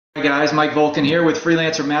Hi guys, Mike Volkin here with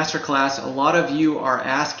Freelancer Masterclass. A lot of you are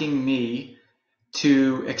asking me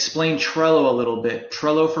to explain Trello a little bit.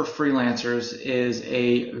 Trello for freelancers is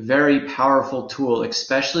a very powerful tool,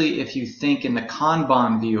 especially if you think in the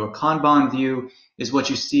kanban view. A kanban view is what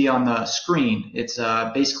you see on the screen. It's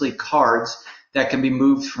basically cards that can be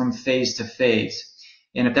moved from phase to phase.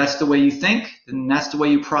 And if that's the way you think, then that's the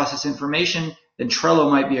way you process information, then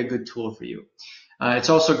Trello might be a good tool for you.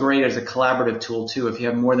 It's also great as a collaborative tool too if you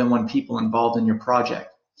have more than one people involved in your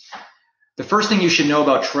project. The first thing you should know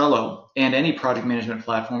about Trello and any project management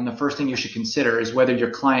platform, the first thing you should consider is whether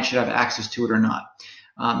your client should have access to it or not.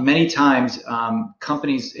 Many times,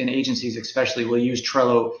 companies and agencies especially will use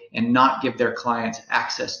Trello and not give their clients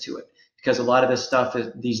access to it because a lot of this stuff,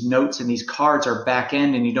 these notes and these cards are back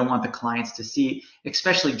end and you don't want the clients to see,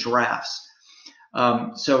 especially drafts.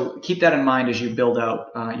 So keep that in mind as you build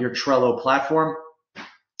out your Trello platform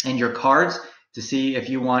and your cards to see if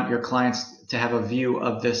you want your clients to have a view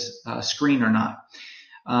of this screen or not.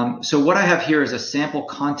 So what I have here is a sample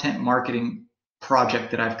content marketing project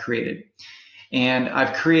that I've created. And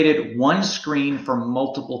I've created one screen for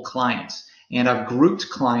multiple clients. And I've grouped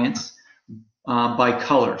clients by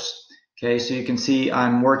colors. Okay, so you can see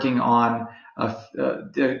I'm working on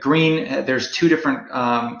the green. There's two different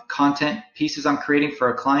content pieces I'm creating for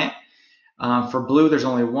a client. For blue, there's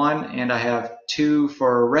only one, and I have two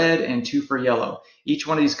for red and two for yellow. Each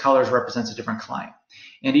one of these colors represents a different client.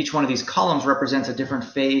 And each one of these columns represents a different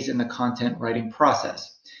phase in the content writing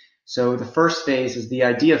process. So the first phase is the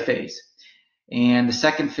idea phase. And the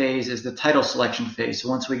second phase is the title selection phase. So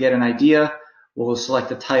once we get an idea, we'll select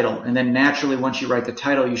the title. And then naturally, once you write the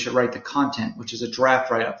title, you should write the content, which is a draft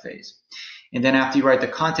write-up phase. And then after you write the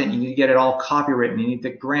content, you need to get it all copywritten. You need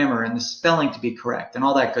the grammar and the spelling to be correct and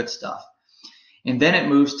all that good stuff. And then it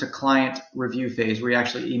moves to client review phase where you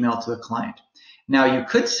actually email to the client. Now you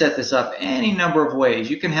could set this up any number of ways.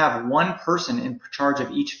 You can have one person in charge of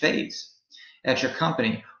each phase at your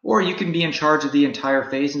company, or you can be in charge of the entire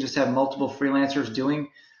phase and just have multiple freelancers doing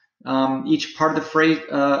each part of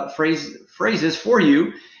the phrases for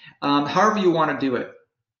you, however you want to do it.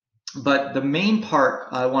 But the main part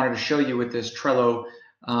I wanted to show you with this Trello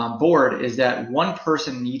board is that one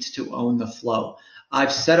person needs to own the flow.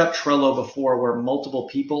 I've set up Trello before where multiple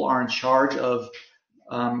people are in charge of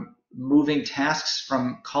moving tasks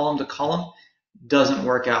from column to column. Doesn't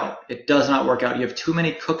work out. It does not work out. You have too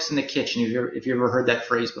many cooks in the kitchen if you ever heard that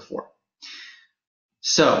phrase before.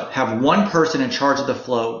 So have one person in charge of the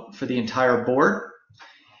flow for the entire board.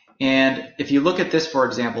 And if you look at this, for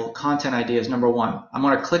example, content ideas, number one, I'm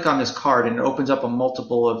going to click on this card and it opens up a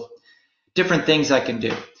multiple of different things I can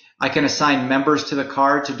do. I can assign members to the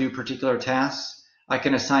card to do particular tasks. I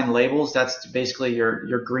can assign labels. That's basically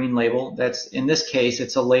your green label. That's, in this case,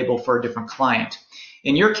 it's a label for a different client.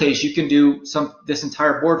 In your case, you can do this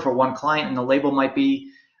entire board for one client, and the label might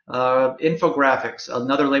be infographics.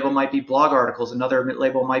 Another label might be blog articles. Another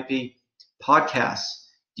label might be podcasts,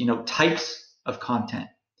 types of content.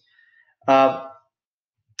 And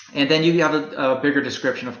then you have a bigger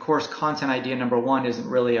description. Of course, content idea number one isn't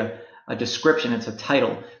really a description, it's a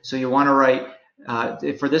title. So you want to write,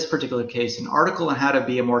 for this particular case, an article on how to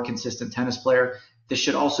be a more consistent tennis player. This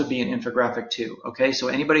should also be an infographic too. Okay, so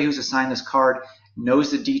anybody who's assigned this card knows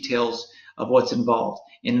the details of what's involved.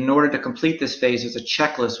 And in order to complete this phase, there's a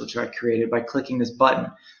checklist which I created by clicking this button.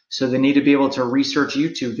 So they need to be able to research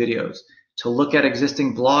YouTube videos, to look at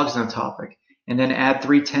existing blogs on the topic, and then add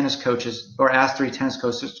 3 tennis coaches or ask 3 tennis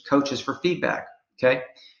coaches for feedback. Okay,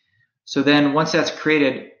 so then once that's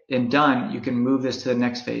created and done, you can move this to the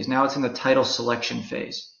next phase. Now it's in the title selection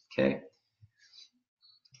phase. Okay,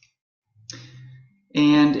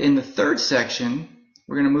 and in the third section,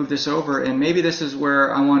 we're going to move this over, and maybe this is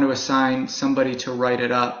where I want to assign somebody to write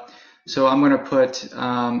it up. So I'm going to put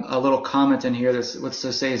a little comment in here. Let's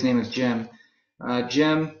just say his name is Jim.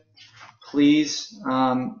 Jim, please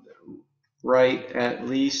write at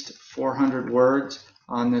least 400 words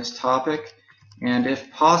on this topic, and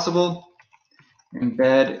if possible,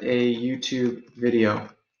 embed a YouTube video.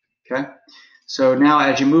 Okay, so now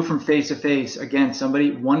as you move from phase to phase, again,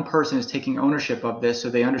 one person is taking ownership of this, so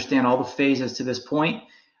they understand all the phases to this point,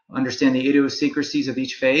 understand the idiosyncrasies of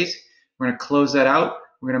each phase. We're going to close that out.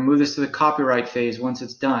 We're going to move this to the copyright phase once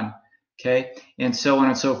it's done. Okay, and so on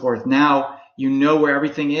and so forth. Now you know where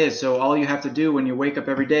everything is, so all you have to do when you wake up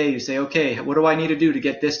every day, you say, okay, what do I need to do to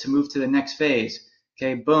get this to move to the next phase?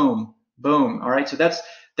 Okay, boom, boom. All right, so that's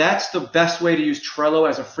the best way to use Trello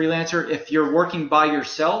as a freelancer. If you're working by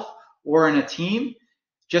yourself or in a team,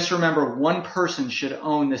 just remember one person should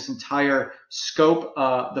own this entire scope,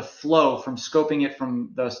 the flow from scoping it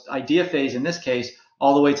from the idea phase, in this case,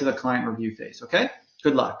 all the way to the client review phase. Okay?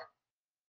 Good luck.